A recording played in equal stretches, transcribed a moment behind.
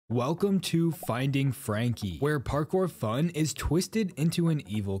Welcome to Finding Frankie, where parkour fun is twisted into an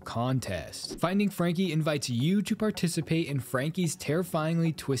evil contest. Finding Frankie invites you to participate in Frankie's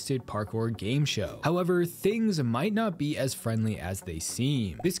terrifyingly twisted parkour game show. However, things might not be as friendly as they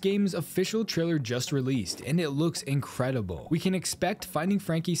seem. This game's official trailer just released, and it looks incredible. We can expect Finding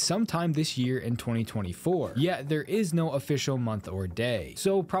Frankie sometime this year in 2024, yet there is no official month or day,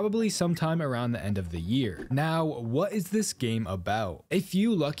 so probably sometime around the end of the year. Now, what is this game about? A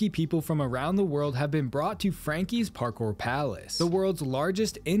few lucky people from around the world have been brought to Frankie's Parkour Palace, the world's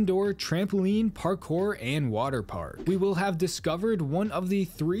largest indoor trampoline, parkour, and water park. We will have discovered one of the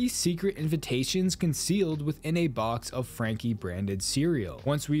 3 secret invitations concealed within a box of Frankie branded cereal.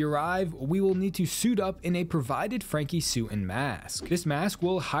 Once we arrive, we will need to suit up in a provided Frankie suit and mask. This mask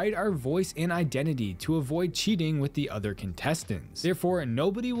will hide our voice and identity to avoid cheating with the other contestants. Therefore,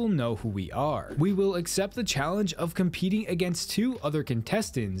 nobody will know who we are. We will accept the challenge of competing against 2 other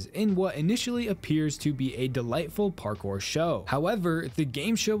contestants in what initially appears to be a delightful parkour show. However, the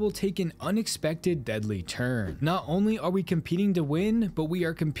game show will take an unexpected deadly turn. Not only are we competing to win, but we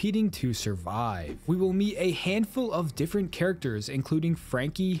are competing to survive. We will meet a handful of different characters, including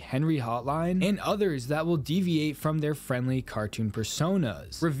Frankie, Henry Hotline, and others that will deviate from their friendly cartoon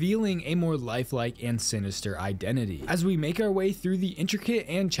personas, revealing a more lifelike and sinister identity. As we make our way through the intricate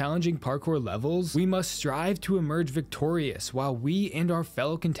and challenging parkour levels, we must strive to emerge victorious while we and our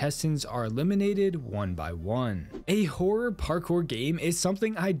fellow contestants are eliminated one by one. A horror parkour game is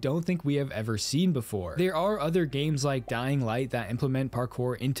something I don't think we have ever seen before. There are other games like Dying Light that implement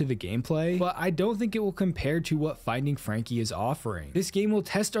parkour into the gameplay, but I don't think it will compare to what Finding Frankie is offering. This game will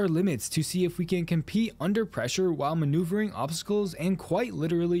test our limits to see if we can compete under pressure while maneuvering obstacles and quite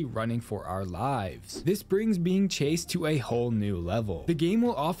literally running for our lives. This brings being chased to a whole new level. The game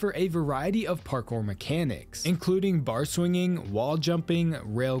will offer a variety of parkour mechanics, including bar swinging, wall jumping,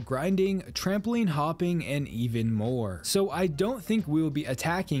 rail grinding, trampoline hopping, and even more. So I don't think we will be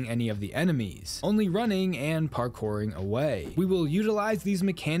attacking any of the enemies, only running and parkouring away. We will utilize these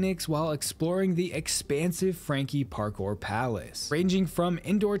mechanics while exploring the expansive Frankie Parkour Palace, ranging from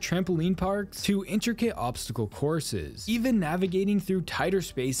indoor trampoline parks to intricate obstacle courses, even navigating through tighter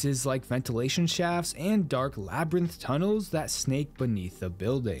spaces like ventilation shafts and dark labyrinth tunnels that snake beneath the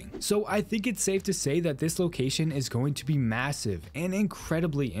building. So I think it's safe to say that this location is going to be massive and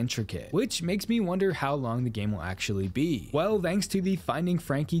incredibly intricate, which makes me wonder how long the game will actually be. Well, thanks to the Finding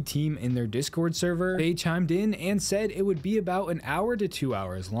Frankie team in their Discord server, they chimed in and said it would be about an hour to 2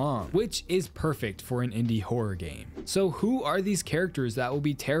 hours long, which is perfect for an indie horror game. So who are these characters that will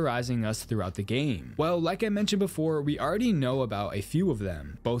be terrorizing us throughout the game? Well, like I mentioned before, we already know about a few of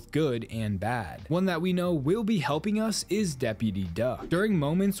them, both good and bad. One that we know will be helping us is Deputy Duck. During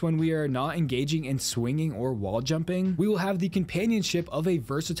moments when we are not engaging in swinging or wall jumping, we will have the companionship of a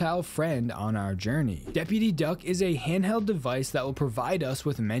versatile friend on our journey. Deputy Duck is a handheld device that will provide us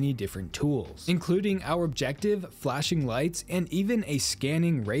with many different tools, including our objective, flashing lights, and even a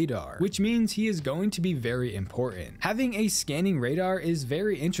scanning radar, which means he is going to be very important. Having a scanning radar is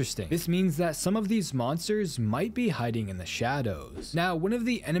very interesting. This means that some of these monsters might be hiding in the shadows. Now, one of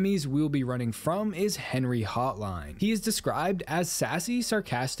the enemies we will be running from is Henry Hotline. He is described as sassy,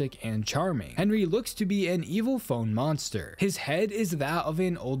 sarcastic, and charming. Henry looks to be an evil phone monster. His head is that of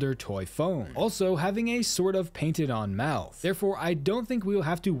an older toy phone, also having a sort of painted on mouth. Therefore, I don't think we will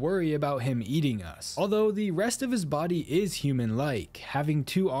have to worry about him eating us, although the rest of his body is human-like, having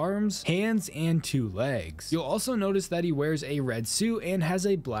 2 arms, hands, and 2 legs. You'll also notice that he wears a red suit and has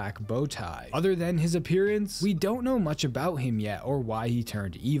a black bow tie. Other than his appearance, we don't know much about him yet or why he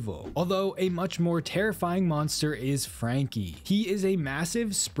turned evil, although a much more terrifying monster is Frankie. He is a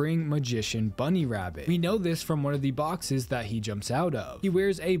massive spring magician bunny rabbit. We know this from one of the boxes that he jumps out of. He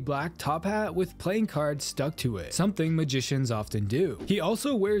wears a black top hat with playing cards stuck to it, something magicians often do. He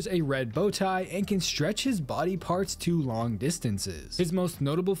also wears a red bow tie and can stretch his body parts to long distances. His most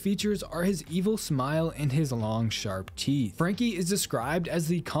notable features are his evil smile and his long, sharp teeth. Frankie is described as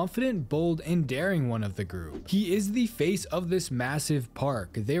the confident, bold, and daring one of the group. He is the face of this massive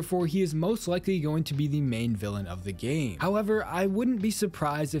park, therefore he is most likely going to be the main villain of the game. However, I wouldn't be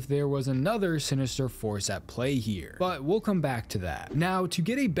surprised if there was another sinister force at play here, but we'll come back to that. Now, to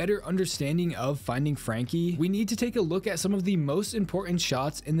get a better understanding of Finding Frankie, we need to take a look at some of the most important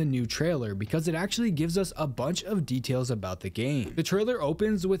shots in the new trailer because it actually gives us a bunch of details about the game. The trailer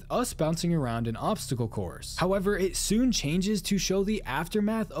opens with us bouncing around an obstacle course. However, it soon changes to show the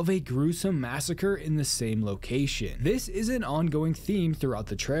aftermath of a gruesome massacre in the same location. This is an ongoing theme throughout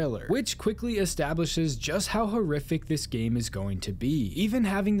the trailer, which quickly establishes just how horrific this game is going to be, even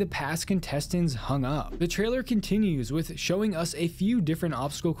having the past contestants hung up. The trailer continues with showing us a few different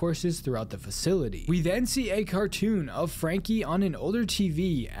obstacle courses throughout the facility. We then see a cartoon of Frankie on an older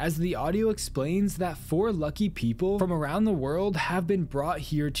TV as the audio explains that 4 lucky people from around the world have been brought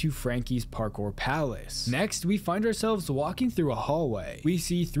here to Frankie's parkour palace. Next, we find ourselves walking through a hallway. We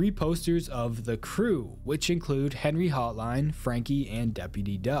see 3 posters of the crew, which include Henry Hotline, Frankie, and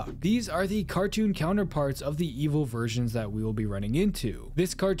Deputy Duck. These are the cartoon counterparts of the evil versions that we will be running into.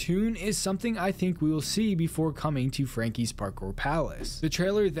 This cartoon is something I think we will see before coming to Frankie's parkour palace. The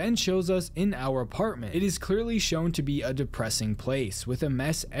trailer then shows us in our apartment. It is clearly shown to be a depressing place with a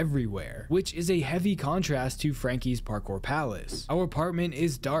mess everywhere, which is a heavy contrast to Frankie's parkour palace. Our apartment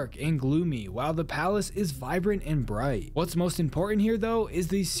is dark and gloomy while the palace is vibrant and bright. What's most important here though is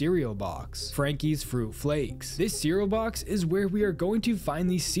the cereal box, Frankie's Fruit Flakes. This cereal box is where we are going to find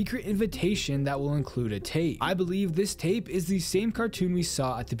the secret invitation that will include a tape. I believe this tape is the same cartoon we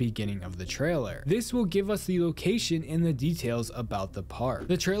saw at the beginning of the trailer. This will give us the location and the details about the park.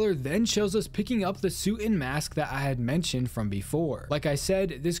 The trailer then shows us picking up the suit and mask that I had mentioned from before. Like I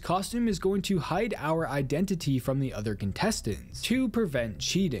said, this costume is going to hide our identity from the other contestants to prevent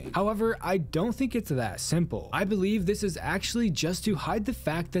cheating. However, I don't think it's that simple. I believe this is actually just to hide the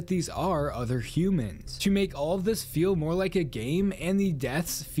fact that these are other humans, to make all of this feel more like a game and the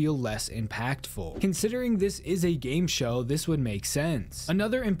deaths feel less impactful. Considering this is a game show, this would make sense.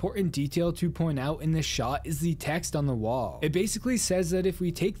 Another important detail to point out in this shot is the text on the wall. It basically says that if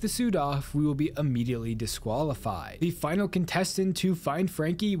we take the suit off, we will be immediately disqualified. The final contestant to find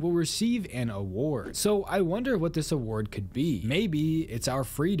Frankie will receive an award. So I wonder what this award could be. Maybe it's our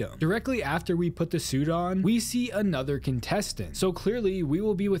freedom. Directly after we put the suit on, we see another contestant. So clearly we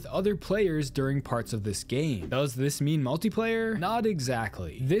will be with other players during parts of this game. Does this mean multiplayer? Not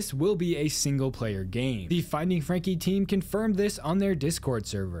exactly. This will be a single player game. The Finding Frankie team confirmed this on their Discord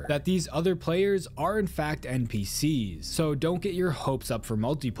server, that these other players are in fact NPCs. So don't get your hopes up for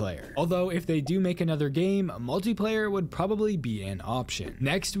multiplayer. Although if they do make another game, multiplayer would probably be an option.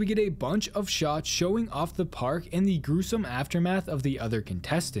 Next, we get a bunch of shots showing off the park and the gruesome aftermath of the other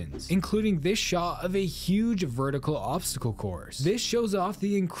contestants, including this shot of a huge vertical obstacle course. This shows off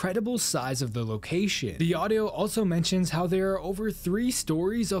the incredible size of the location. The audio also mentions how there are over 3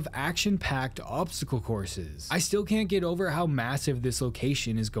 stories of action-packed obstacle courses. I still can't get over how massive this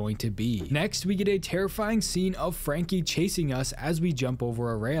location is going to be. Next, we get a terrifying scene of Frankie chasing us as we jump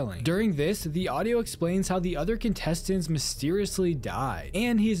over a railing. During this, the audio explains how the other contestants mysteriously died,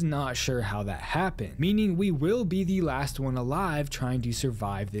 and he's not sure how that happened, meaning we will be the last one alive trying to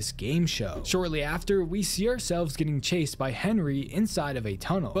survive this game show. Shortly after, we see ourselves getting chased by Henry inside of a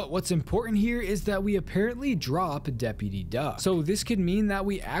tunnel, but what's important here is that we apparently drop Deputy Duck. So this could mean that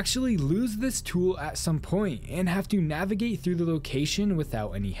we actually lose this tool at some point and have to navigate through the location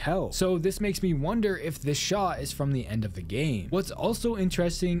without any help. So this makes me wonder if this shot is from the end of the game. What's also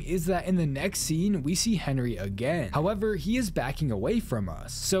interesting is that in the next scene, we see Henry again. However, he is backing away from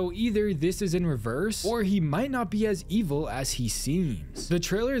us. So either this is in reverse, or he might not be as evil as he seems. The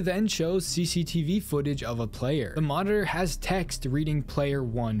trailer then shows CCTV footage of a player. The monitor has text reading player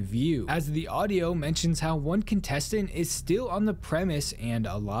 1 view, as the audio mentions how one contestant is still on the premise and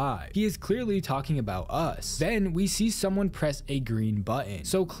alive. He is clearly talking about us. Then we see someone press a green button.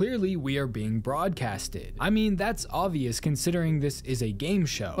 So clearly we are being broadcasted. I mean, that's obvious considering this is a game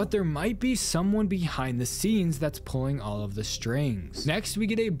show, but there might be someone behind the scenes that's pulling all of the strings. Next, we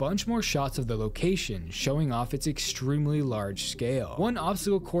get a bunch more shots of the location, showing off its extremely large scale. One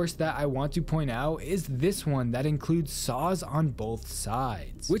obstacle course that I want to point out is this one that includes saws on both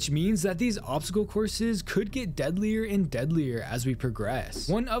sides, which means that these obstacle courses could get deadlier and deadlier as we progress.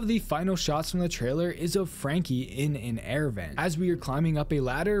 One of the final shots from the trailer is of Frankie in an air vent. As we are climbing up a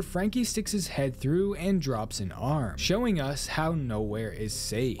ladder, Frankie sticks his head through and drops an arm, showing us how nowhere is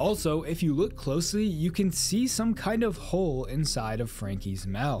safe. Also, if you look closely, you can see some kind of hole inside of Frankie's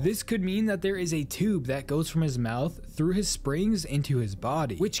mouth. This could mean that there is a tube that goes from his mouth through his springs into his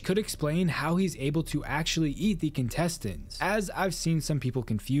body, which could explain how he's able to actually eat the contestants, as I've seen some people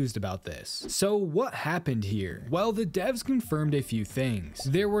confused about this. So what happened here? Well, the devs confirmed a few things.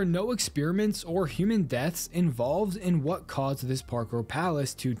 There were no experiments or human deaths involved in what caused this parkour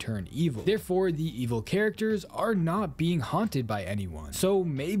palace to turn evil. Therefore, the evil characters are not being haunted by anyone. So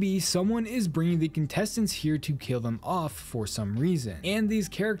maybe someone is bringing the contestants here to kill them off for some reason, and these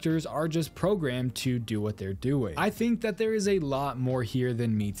characters are just programmed to do what they're doing. I think that there is a lot more here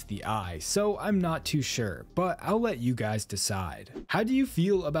than meets the eye, so I'm not too sure, but I'll let you guys decide. How do you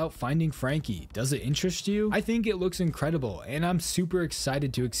feel about Finding Frankie? Does it interest you? I think it looks incredible, and I'm super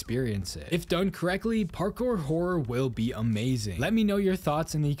excited to experience it. If done correctly, parkour horror will be amazing. Let me know your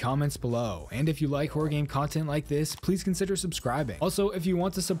thoughts in the comments below, and if you like horror game content like this, please consider subscribing. Also, if you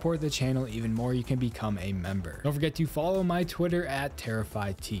want to support the channel even more, you can become a member. Don't forget to follow my Twitter at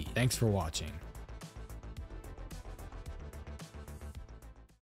TerrifyT. Thanks for watching.